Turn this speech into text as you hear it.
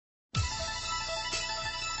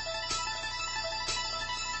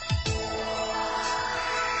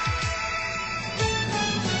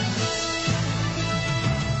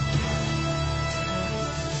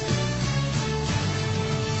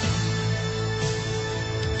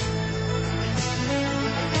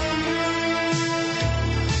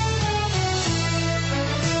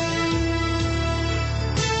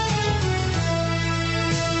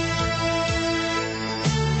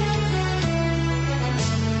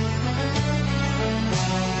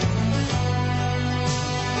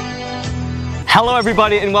Hello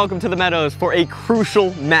everybody and welcome to the Meadows for a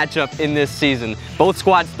crucial matchup in this season. Both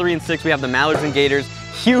squads 3 and 6, we have the Mallards and Gators.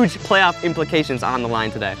 Huge playoff implications on the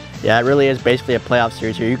line today. Yeah, it really is basically a playoff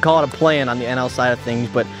series here. You call it a play-in on the NL side of things,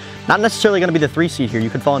 but not necessarily going to be the 3 seed here. You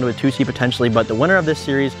could fall into a 2 seed potentially, but the winner of this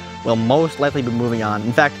series will most likely be moving on.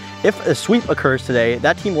 In fact, if a sweep occurs today,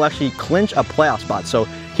 that team will actually clinch a playoff spot. So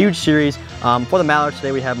huge series. For the Mallards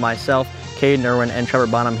today, we have myself, Caden Irwin, and Trevor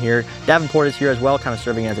Bonham here. Davenport is here as well, kind of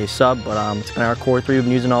serving as a sub, but it's been our core 3 we've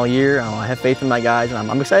been using all year. I have faith in my guys, and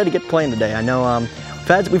I'm excited to get playing today. I know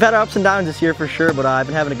we've had our ups and downs this year for sure, but I've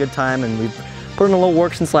been having a good time, and we've put in a little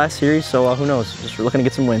work since last series, so who knows, just looking to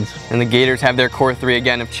get some wins. And the Gators have their core 3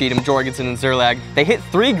 again of Cheatham, Jorgensen, and Zerlag. They hit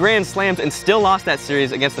 3 grand slams and still lost that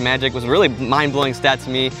series against the Magic. It was a really mind-blowing stat to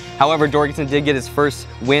me. However, Jorgensen did get his first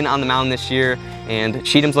win on the mound this year, and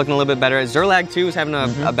Cheatham's looking a little bit better. Zerlag too is having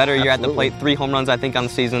a better year at the plate, 3 home runs I think on the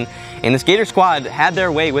season. And this Gator squad had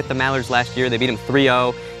their way with the Mallards last year. They beat them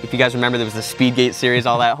 3-0. If you guys remember, there was the Speedgate series,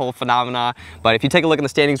 all that whole phenomena. But if you take a look in the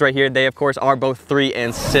standings right here, they of course are both 3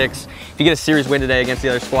 and 6. If you get a series win today against the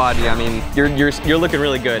other squad, yeah, I mean, you're looking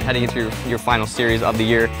really good heading into your final series of the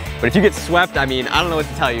year. But if you get swept, I mean, I don't know what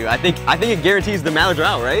to tell you. I think it guarantees the Mallards are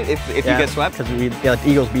out, right? If you get swept, because the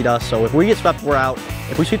Eagles beat us. So if we get swept, we're out.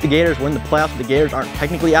 If we sweep the Gators, we're in the playoffs. The Gators aren't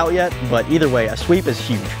technically out yet, but either way, a sweep is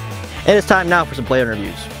huge. And it's time now for some player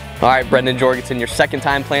interviews. All right, Brendan Jorgensen, your second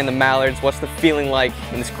time playing the Mallards. What's the feeling like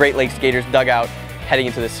in this Great Lakes Gators dugout heading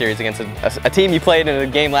into this series against a team you played in a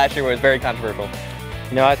game last year where it was very controversial?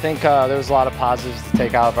 You know, I think there was a lot of positives to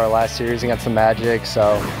take out of our last series against the Magic.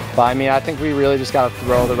 But I mean, I think we really just got to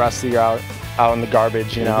throw the rest of the year out in the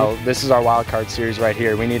garbage. You know, this is our wild card series right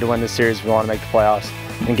here. We need to win this series if we want to make the playoffs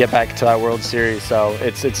and get back to that World Series. So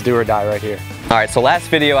it's do or die right here. All right, so last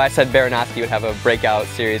video I said Baranowski would have a breakout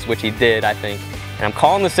series, which he did, I think. And I'm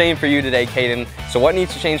calling the same for you today, Caden. So what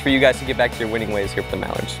needs to change for you guys to get back to your winning ways here for the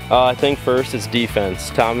Mallards? I think first it's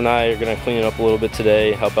defense. Tom and I are going to clean it up a little bit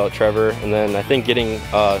today, help out Trevor, and then I think getting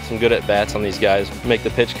some good at-bats on these guys, make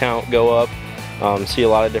the pitch count go up, see a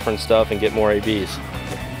lot of different stuff, and get more ABs.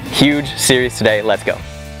 Huge series today. Let's go.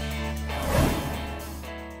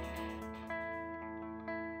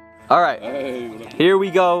 All right, here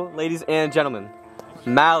we go, ladies and gentlemen.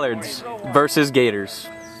 Mallards versus Gators.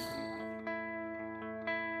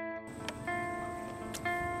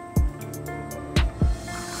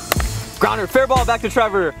 Grounder, fair ball back to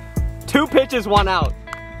Trevor. 2 pitches, 1 out.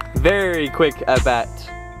 Very quick at bat.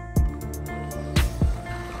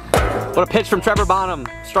 What a pitch from Trevor Bonham.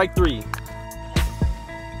 Strike 3.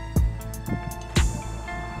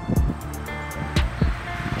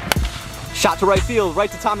 Shot to right field,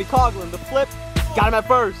 right to Tommy Coughlin. The flip, got him at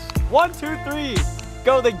first. 1, 2, 3.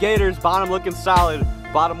 Go the Gators. Bonham looking solid.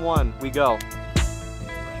 Bottom 1, we go.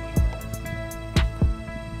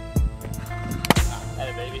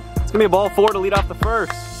 It's gonna be a ball 4 to lead off the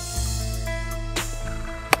first.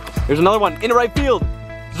 There's another one into right field.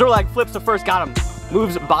 Zerlag flips to first, got him.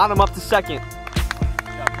 Moves Bonham up to second.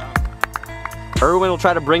 Irwin will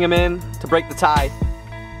try to bring him in to break the tie.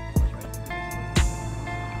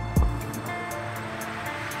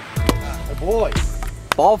 Oh boy.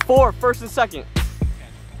 Ball 4, first and second.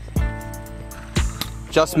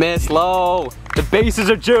 Just missed, low. The bases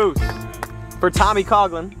are juice for Tommy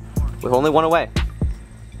Coughlin with only 1 away.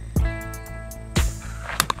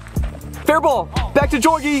 Fair ball, back to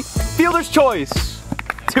Jorgie, fielder's choice,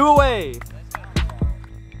 2 away.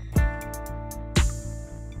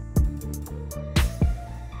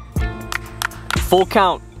 Full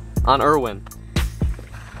count on Irwin.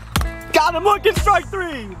 Got him looking, strike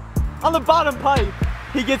 3 on the bottom pipe.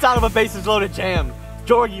 He gets out of a bases loaded jam.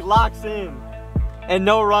 Jorgie locks in and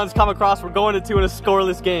no runs come across. We're going to 2 in a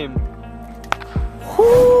scoreless game.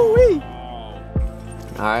 Whoo-wee.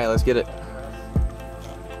 All right, let's get it.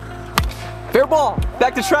 Fair ball,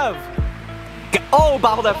 back to Trev. Oh,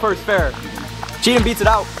 bobbled at first, fair. Cheatham beats it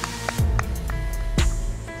out.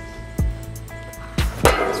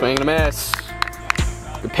 Swing and a miss.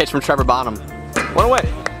 Good pitch from Trevor Bonham. 1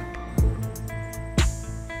 away.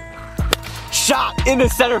 Shot into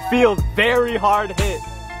center field, very hard hit.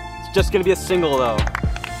 It's just gonna be a single though.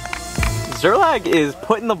 Zerlag is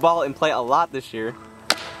putting the ball in play a lot this year.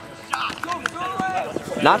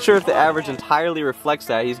 Not sure if the average entirely reflects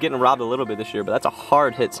that. He's getting robbed a little bit this year, but that's a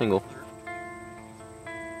hard hit single.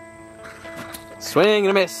 Swing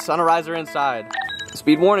and a miss on a riser inside.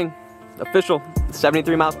 Speed warning, official,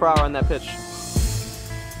 73 miles per hour on that pitch.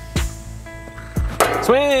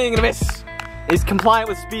 Swing and a miss. He's compliant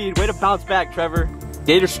with speed. Way to bounce back, Trevor.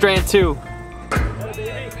 Gators strand 2.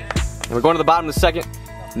 And we're going to the bottom of the second.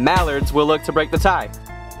 Mallards will look to break the tie.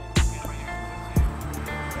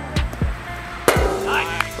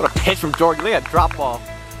 What a pitch from Jordan. Look at that drop ball.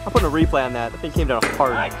 I'm putting a replay on that. That thing came down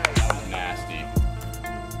hard. That was nasty.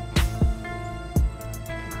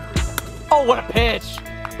 Oh, what a pitch.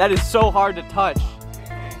 That is so hard to touch.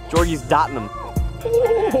 Jorgie's dotting him.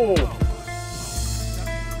 Oh.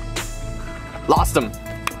 Lost him.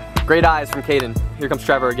 Great eyes from Caden. Here comes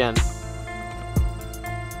Trevor again.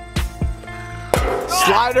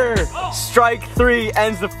 Slider. Strike 3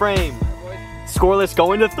 ends the frame. Scoreless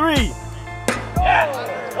going to 3. Yeah.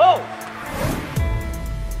 Oh.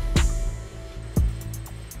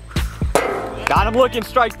 Got him looking,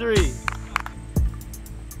 strike 3.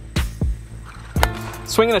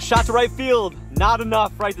 Swinging a shot to right field. Not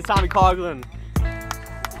enough, right to Tommy Coughlin.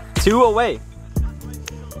 2 away.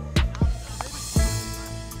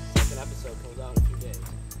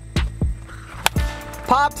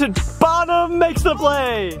 Pop to bottom, makes the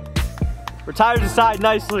play. Retires aside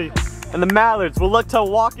nicely. And the Mallards will look to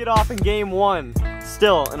walk it off in game 1.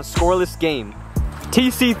 Still in a scoreless game.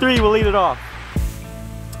 TC3 will lead it off.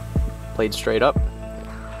 Played straight up.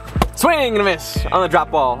 Swing and a miss on the drop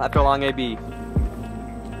ball after a long AB.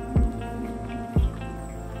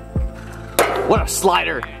 What a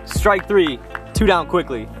slider. Strike 3. 2 down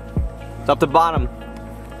quickly. It's up to bottom.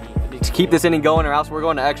 To keep this inning going or else we're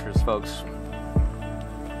going to extras, folks.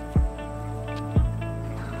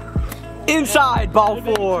 Inside, ball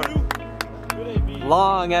 4.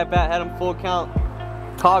 Long at bat, had him full count.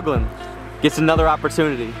 Coughlin gets another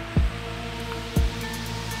opportunity.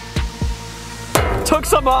 Took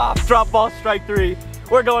some off, drop ball, strike 3.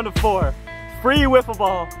 We're going to 4. Free wiffle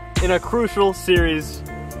ball in a crucial series.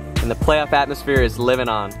 And the playoff atmosphere is living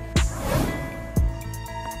on.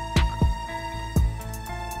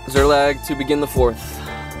 Zerlag to begin the 4th.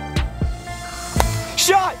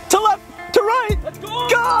 Shot to left, to right,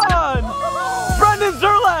 gone! Brendan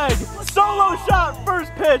Zerlag, solo shot,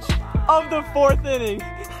 first pitch of the 4th inning.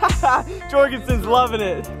 Jorgensen's loving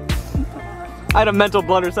it. I had a mental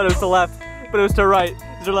blunder, said it was to left, but it was to right.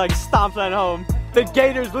 Zerlag stomps on home. The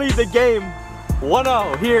Gators lead the game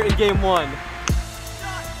 1-0 here in game 1.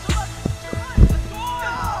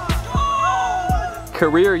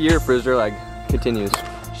 Career year for Zerlag continues.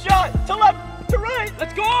 Shot to left, to right.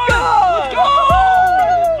 Let's go! Let's go!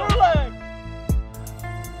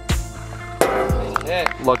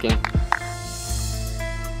 Zerlag! Looking.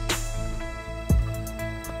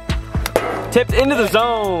 Tipped into the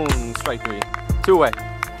zone. Strike 3. 2 away.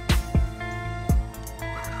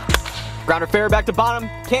 Grounder fair back to bottom.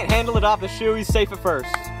 Can't handle it off the shoe. He's safe at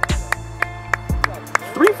first.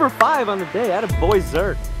 3 for 5 on the day. Atta boy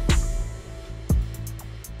Zerk.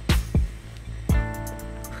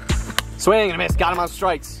 Swing and a miss, got him on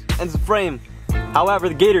strikes, ends the frame. However,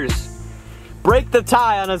 the Gators break the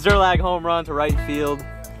tie on a Zerlag home run to right field.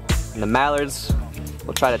 And the Mallards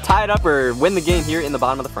will try to tie it up or win the game here in the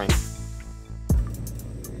bottom of the frame.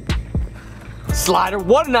 Slider,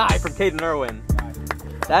 what an eye from Caden Irwin.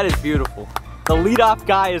 That is beautiful. The leadoff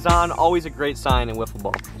guy is on, always a great sign in wiffle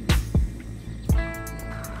ball.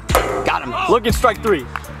 Got him, looking strike 3. Keep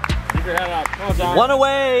your head up. Come on, John. 1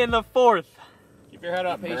 away in the 4th. Keep your head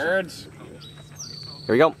up, birds.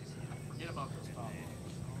 Here we go.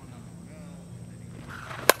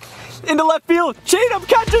 Into left field, Cheatham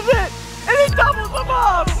catches it, and he doubles them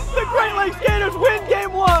up. The Great Lakes Gators win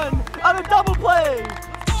game 1 on a double play.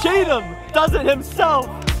 Cheatham does it himself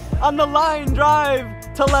on the line drive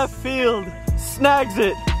to left field, snags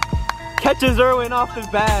it, catches Irwin off the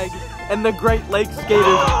bag, and the Great Lakes Gators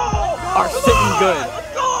are sitting good.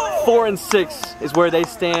 4 and 6 is where they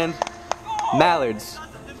stand. Mallards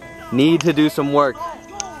need to do some work.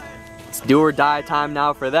 It's do or die time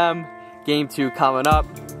now for them. Game 2 coming up.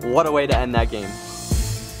 What a way to end that game.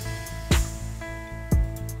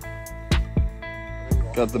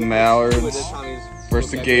 Got the Mallards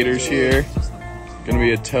versus the Gators here. Gonna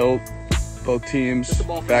be a tilt. Both teams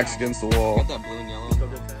backs against the wall.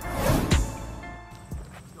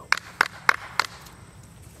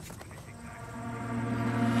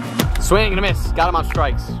 Swing and a miss. Got him on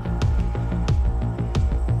strikes.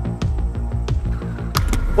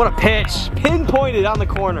 What a pitch. Pinpointed on the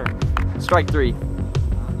corner. Strike 3.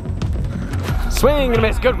 Swing and a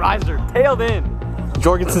miss. Good riser. Tailed in.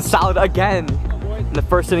 Jorgensen solid again in the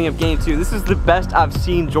first inning of game 2. This is the best I've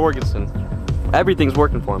seen Jorgensen. Everything's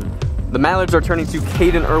working for him. The Mallards are turning to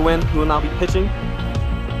Caden Irwin, who will now be pitching.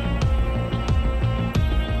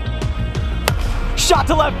 Shot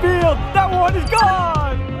to left field. That one is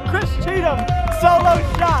gone. Chris Cheatham, solo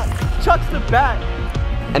shot. Chucks the bat.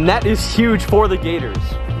 And that is huge for the Gators.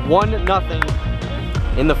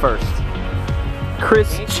 1-0 in the first.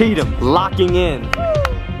 Chris Cheatham locking in.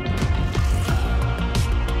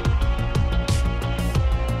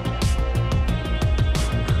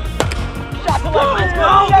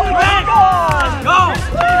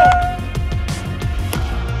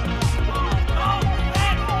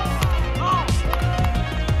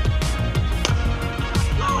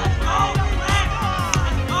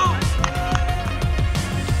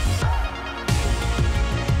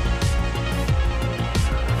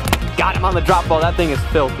 on the drop ball. That thing is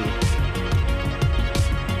filthy.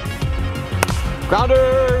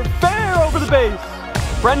 Grounder, fair over the base.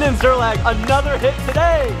 Brendan Zerlag, another hit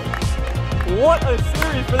today. What a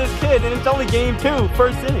series for this kid, and it's only game 2,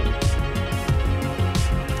 first inning.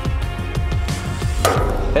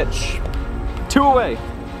 Pitch, 2 away.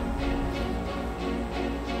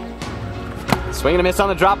 Swing and a miss on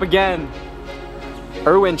the drop again.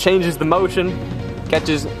 Irwin changes the motion,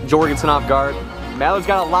 catches Jorgensen off guard. Mallard's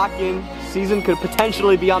got to lock in. Season could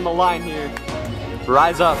potentially be on the line here.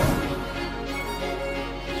 Rise up.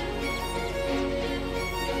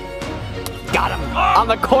 Got him on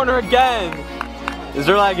the corner again.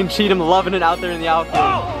 Zerlag and Cheatham loving it out there in the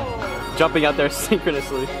outfield. Jumping out there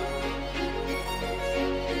synchronously.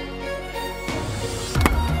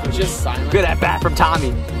 Just silent. Good at bat from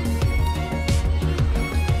Tommy.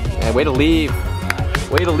 And way to leave.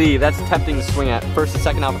 Way to leave. That's tempting to swing at. First and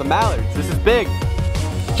second out for the Mallards. This is big.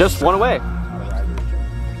 Just 1 away.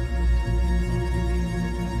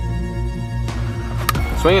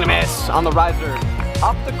 Swing and a miss on the riser.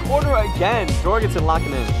 Up the corner again. Jorgensen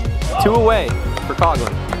locking in. 2 away for Coughlin.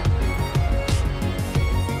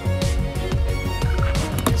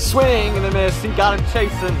 Swing and a miss. He got him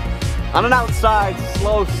chasing. On an outside,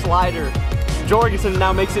 slow slider. Jorgensen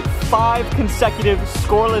now makes it 5 consecutive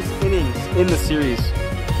scoreless innings in the series.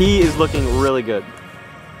 He is looking really good.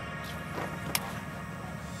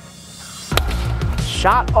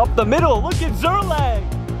 Shot up the middle. Look at Zerlag.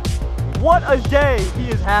 What a day he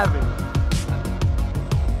is having.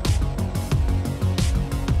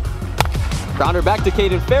 Grounder back to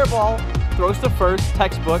Caden. Fair ball. Throws to first.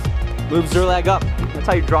 Textbook. Moves Zerlag up. That's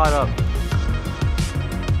how you draw it up.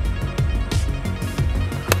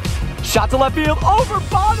 Shot to left field. Over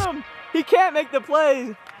bottom. He can't make the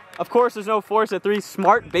play. Of course, there's no force at 3.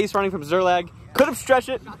 Smart base running from Zerlag. Could have stretched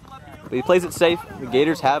it, but he plays it safe. The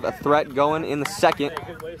Gators have a threat going in the second.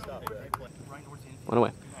 1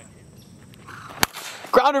 away.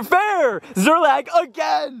 Grounder fair. Zerlag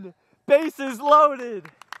again. Bases loaded.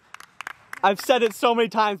 I've said it so many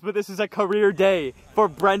times, but this is a career day for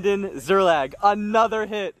Brendan Zerlag. Another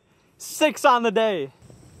hit. 6 on the day.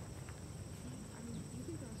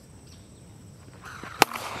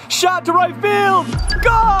 Shot to right field.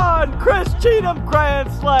 Gone. Chris Cheatham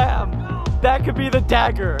grand slam. That could be the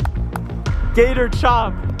dagger. Gator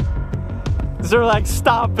chomp. Zerlag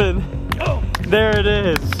stomping. There it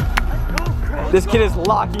is. This kid is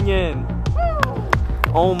locking in.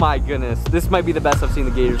 Oh my goodness. This might be the best I've seen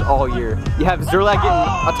the Gators all year. You have Zerlag getting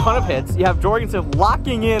a ton of hits. You have Jorgensen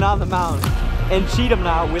locking in on the mound. And Cheatham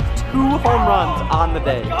now with 2 home runs on the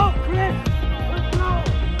day. Go, Chris! Let's go!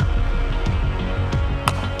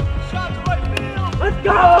 Shot to right field. Let's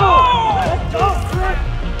go! Let's go, Chris!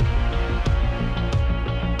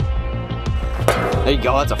 There you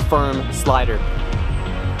go. That's a firm slider.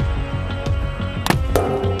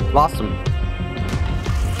 Lost him.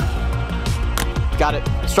 Got it.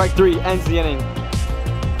 Strike 3 ends the inning.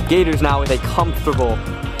 Gators now with a comfortable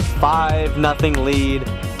 5-0 lead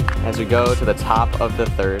as we go to the top of the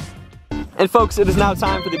 3rd. And folks, it is now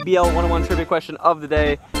time for the BL 101 trivia question of the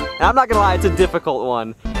day. And I'm not gonna lie, it's a difficult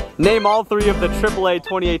one. Name all 3 of the AAA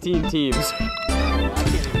 2018 teams.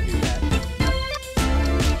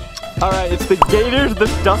 All right, it's the Gators, the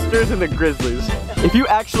Dusters, and the Grizzlies. If you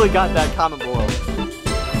actually got that, comment below.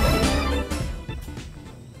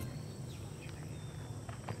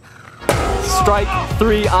 Strike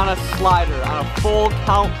 3 on a slider, on a full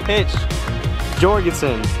count pitch.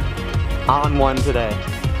 Jorgensen on 1 today.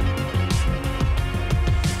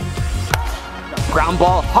 Ground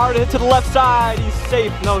ball, hard hit to the left side. He's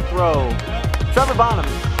safe, no throw. Trevor Bonham,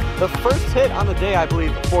 the first hit on the day, I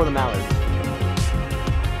believe, for the Mallards.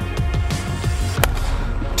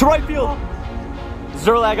 To right field.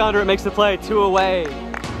 Zerlag under it, makes the play, 2 away.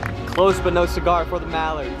 Close but no cigar for the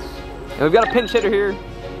Mallards. And we've got a pinch hitter here.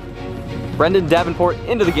 Brendan Davenport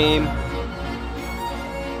into the game.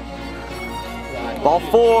 Ball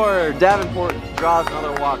 4, Davenport draws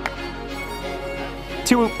another walk.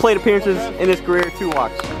 2 plate appearances in his career, 2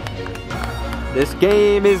 walks. This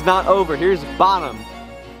game is not over. Here's Bonham.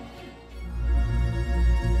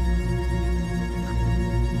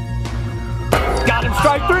 Got him,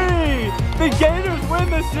 strike 3! The Gators win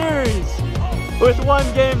the series with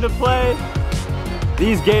 1 game to play.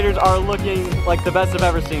 These Gators are looking like the best I've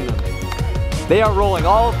ever seen them. They are rolling.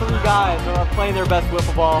 All 3 guys are playing their best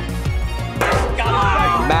wiffle ball.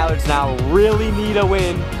 The Mallards now really need a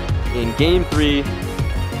win in game 3,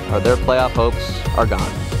 or their playoff hopes are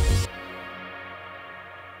gone.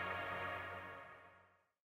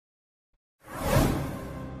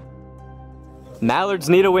 Mallards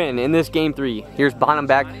need a win in this game 3. Here's Bonham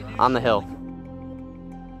back on the hill.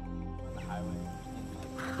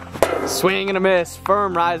 Swing and a miss,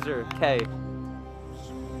 firm riser, K.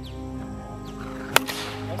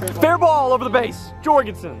 Fair ball over the base,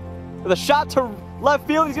 Jorgensen. With a shot to left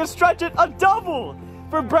field, he's gonna stretch it, a double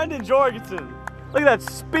for Brendan Jorgensen. Look at that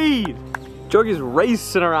speed. Jorgen's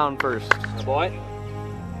racing around first. Boy.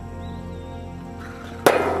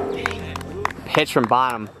 Pitch from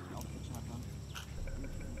Bonham.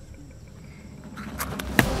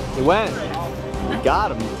 He went. He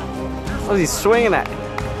got him. What was he swinging at?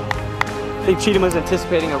 I think Cheatham was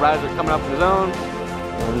anticipating a riser coming up from his own,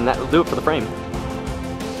 and that will do it for the frame.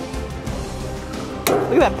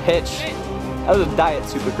 Look at that pitch. That was a diet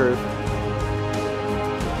super curve.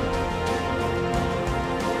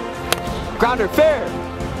 Grounder fair.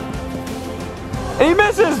 And he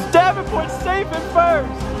misses. Davenport's safe in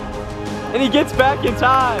first. And he gets back in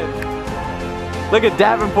time. Look at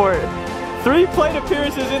Davenport. 3 plate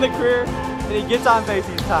appearances in the career, and he gets on base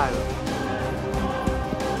each time.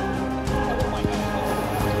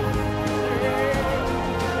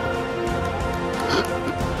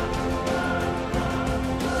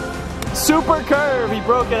 Super curve, he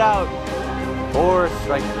broke it out. 4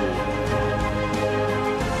 strike 3.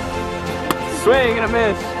 Swing and a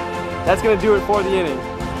miss. That's gonna do it for the inning.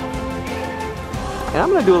 And I'm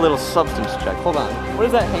gonna do a little substance check. Hold on. What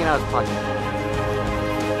is that hanging out of his pocket?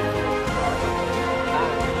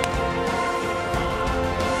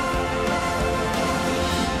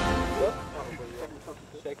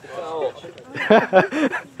 Check the towel.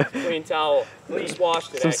 Clean towel. Clean wash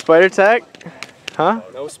today. Some spider tack? Huh?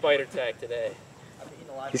 No spider tack today.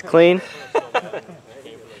 He's clean.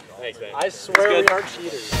 Thanks, man. I swear we aren't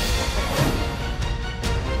cheaters.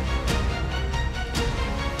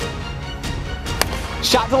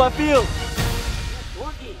 Shot to left field.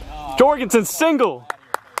 Jorgensen single.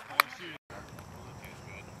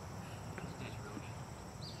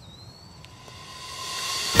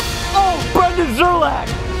 Oh, Brendan Zerlak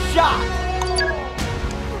shot.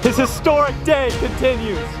 His historic day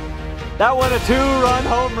continues. That went a 2-run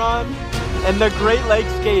home run, and the Great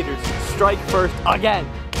Lakes Gators strike first again.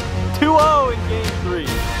 2-0 in game 3.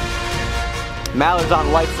 Mallards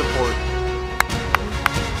on life support.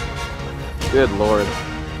 Good Lord.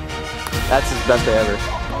 That's his best day ever.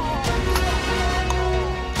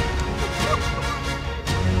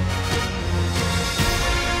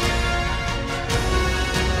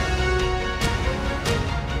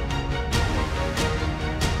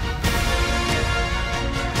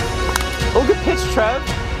 Oh, good pitch, Trev.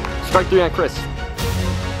 Strike 3 on Chris.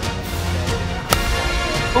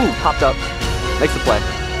 Ooh, popped up. Makes the play.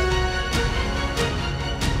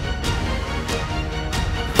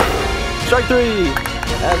 Strike 3.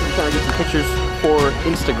 As we trying to get some pictures for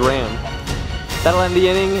Instagram. That'll end the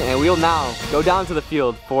inning, and we'll now go down to the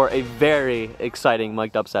field for a very exciting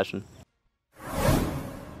mic'd up session.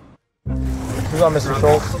 Who's on, Mr.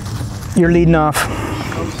 Schultz? You're leading off.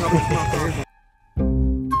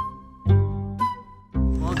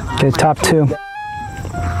 Okay, top 2.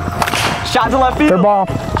 Shot to left field. Fair ball.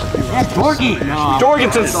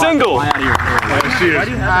 Jorgensen single. Did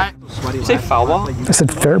you say foul ball? I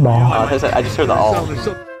said fair ball. I just heard the all.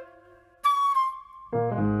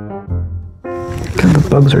 The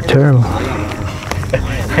bugs are terrible.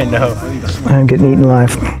 I know. I'm getting eaten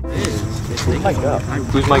alive. Who's mic'd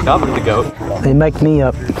up? The goat. They mic me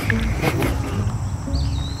up.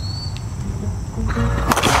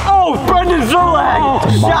 Oh, Brendan Zerlak!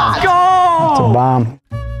 Shot! Go! It's a bomb.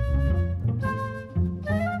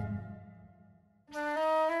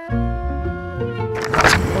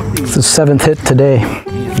 It's the 7th hit today.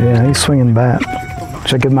 Yeah, he's swinging bat.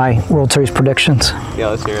 Should I give my World Series predictions? Yeah,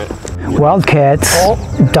 let's hear it. Wildcats,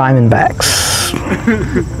 Diamondbacks.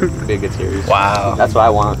 Be a good series. Wow. That's what I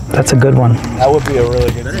want. That's a good one. That would be a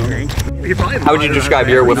really good series. How would you describe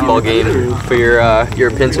your wiffle ball game for your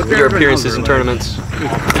appearances in tournaments?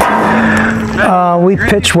 We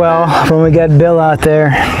pitch well when we get Bill out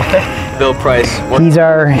there. Bill Price. He's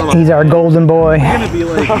our golden boy.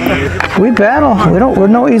 We battle. We're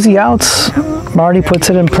no easy outs. Marty puts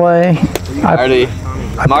it in play. I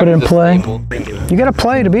put it in play. You got to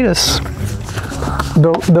play to beat us.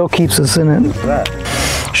 Bill keeps us in it.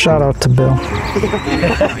 Shout out to Bill.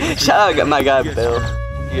 Shout out my guy Bill.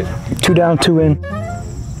 2 down, 2 in.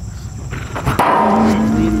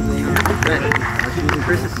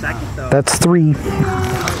 That's 3.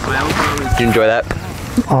 Did you enjoy that?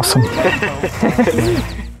 Awesome.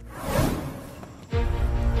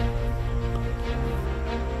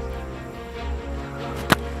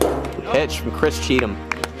 Pitch from Chris Cheatham.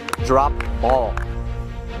 Drop ball.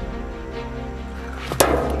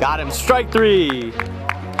 Got him, strike 3.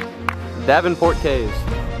 Davenport K's.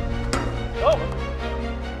 Oh.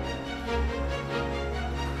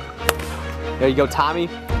 There you go, Tommy.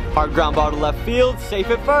 Hard ground ball to left field, safe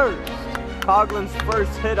at first. Coughlin's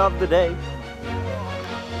first hit of the day.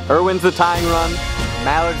 Irwin's the tying run.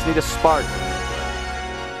 Mallards need a spark.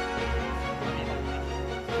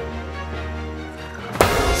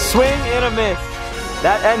 Swing and a miss.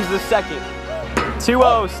 That ends the second.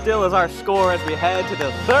 2-0 still is our score as we head to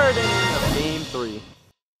the third inning of game 3.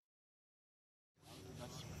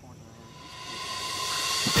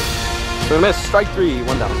 Swing and a miss, strike 3,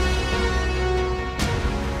 1 down.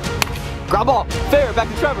 Ground ball, fair, back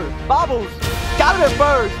to Trevor. Bobbles, got it at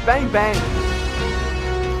first, bang bang.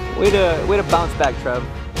 Way to bounce back, Trev.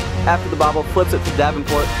 After the bobble, flips it to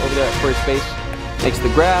Davenport over there at first base. Makes the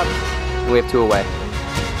grab, and we have 2 away.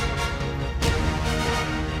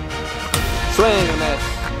 Swing and a miss.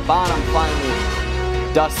 Bonham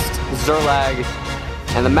finally dusts Zerlag.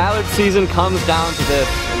 And the Mallard season comes down to this.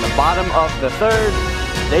 In the bottom of the third,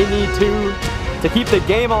 they need to keep the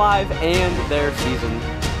game alive and their season.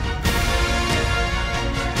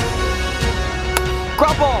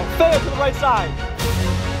 Ground ball, fair to the right side.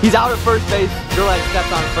 He's out at first base. Zerlag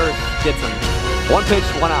steps on first, gets him. 1 pitch,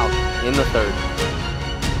 1 out in the third.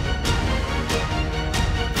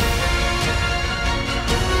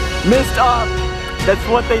 Missed up. That's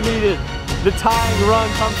what they needed. The tying run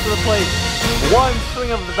comes to the plate. 1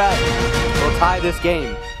 swing of the bat will tie this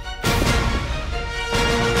game.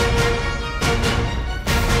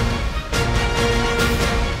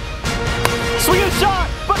 Swing and shot,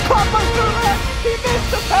 but caught by Zerlag. He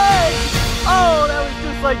missed the peg. Oh, that was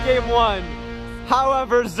just like game 1.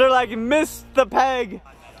 However, Zerlag missed the peg.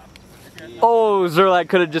 Oh, Zerlag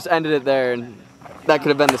could have just ended it there, and that could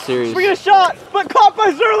have been the series. Swing a shot, but caught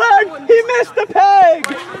by Zerlag. He missed the peg.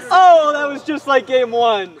 Oh, that was just like game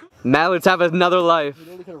 1. Mallards have another life.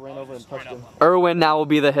 Irwin now will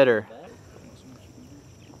be the hitter.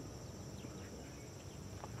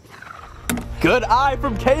 Good eye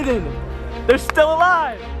from Caden. They're still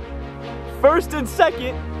alive. First and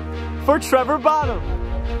second for Trevor Bonham.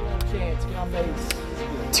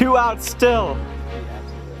 2 outs still.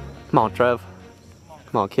 Come on, Trev.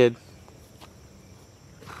 Come on, kid.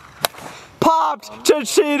 Popped to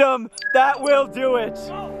Cheatham. That will do it.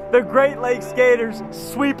 The Great Lakes Gators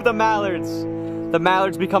sweep the Mallards. The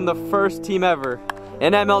Mallards become the first team ever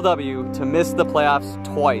in MLW to miss the playoffs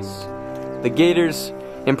twice. The Gators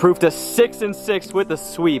improved to 6-6 with the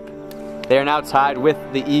sweep. They are now tied with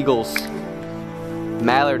the Eagles.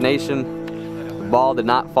 Mallard Nation, the ball did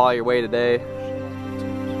not fall your way today.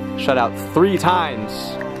 Shut out 3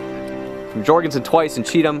 times. From Jorgensen twice and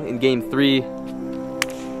Cheatham in game 3.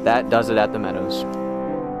 That does it at the Meadows.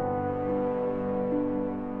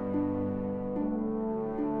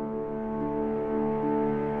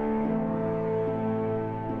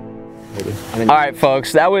 All right,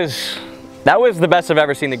 folks, that was the best I've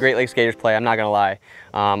ever seen the Great Lakes Gators play, I'm not gonna lie.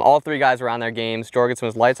 All 3 guys were on their games. Jorgensen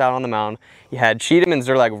was lights out on the mound. You had Cheatham and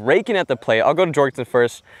Zerlag raking at the plate. I'll go to Jorgensen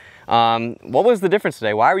first. What was the difference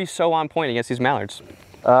today? Why were you so on point against these Mallards?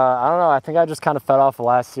 I don't know. I think I just kind of fed off the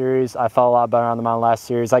last series. I felt a lot better on the mound last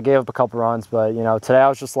series. I gave up a couple runs, but you know, today I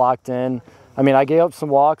was just locked in. I mean, I gave up some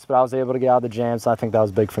walks, but I was able to get out of the jams, so I think that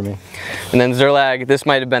was big for me. And then Zerlag, this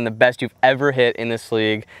might have been the best you've ever hit in this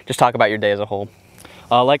league. Just talk about your day as a whole.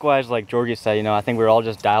 Likewise, like Georgie said, you know, I think we were all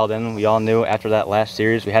just dialed in. We all knew after that last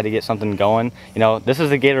series we had to get something going. You know, this is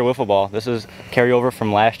the Gator wiffle ball. This is carryover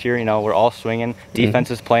from last year. You know, we're all swinging.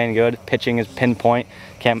 Defense is playing good. Pitching is pinpoint.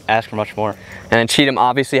 Can't ask for much more. And then Cheatham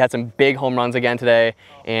obviously had some big home runs again today.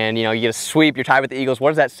 And, you know, you get a sweep. You're tied with the Eagles. What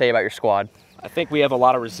does that say about your squad? I think we have a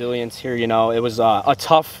lot of resilience here. You know, it was a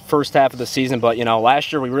tough first half of the season, but, you know,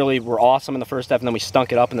 last year we really were awesome in the first half, and then we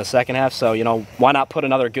stunk it up in the second half. So, you know, why not put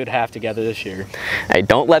another good half together this year? Hey,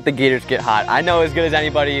 don't let the Gators get hot. I know as good as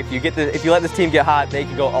anybody, if you let this team get hot, they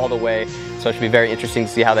can go all the way. So it should be very interesting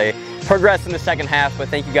to see how they progress in the second half. But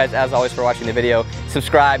thank you guys, as always, for watching the video.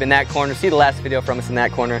 Subscribe in that corner. See the last video from us in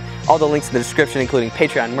that corner. All the links in the description, including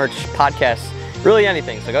Patreon, merch, podcasts, really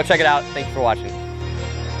anything. So go check it out. Thank you for watching.